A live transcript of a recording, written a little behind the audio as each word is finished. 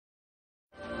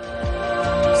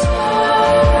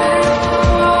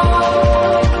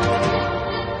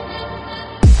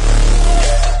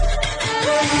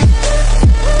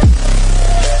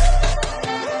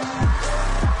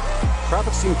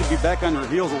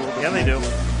heels a little bit. Yeah, they do.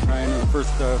 Right in the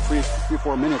first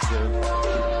 3-4 minutes there.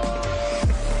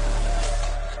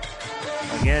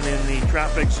 Again in the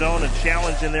traffic zone, a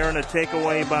challenge in there and a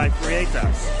takeaway by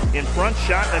Freitas. In front,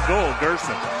 shot and a goal,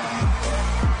 Gurson.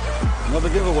 Another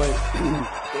giveaway.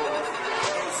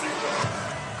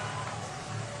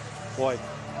 Boy.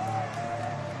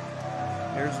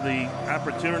 Here's the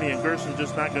opportunity, and Gurson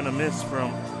just not going to miss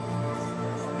from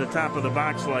the top of the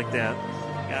box like that.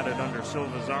 Got it under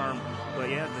Silva's arm. But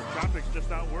yeah, the Tropics just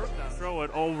outworked on throw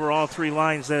it over all three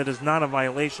lines. That is not a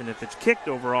violation. If it's kicked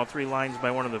over all three lines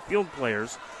by one of the field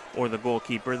players or the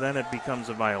goalkeeper, then it becomes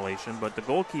a violation. But the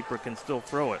goalkeeper can still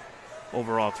throw it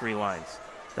over all three lines.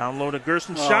 Down low to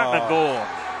Gurson, shot and a goal.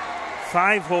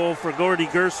 5-hole for Gordy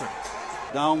Gurson.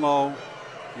 Down low.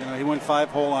 You know, he went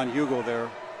 5-hole on Hugo there.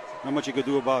 Not much you could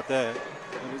do about that.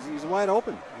 He's wide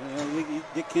open.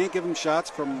 You can't give him shots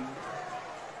from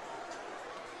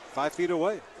 5 feet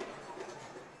away.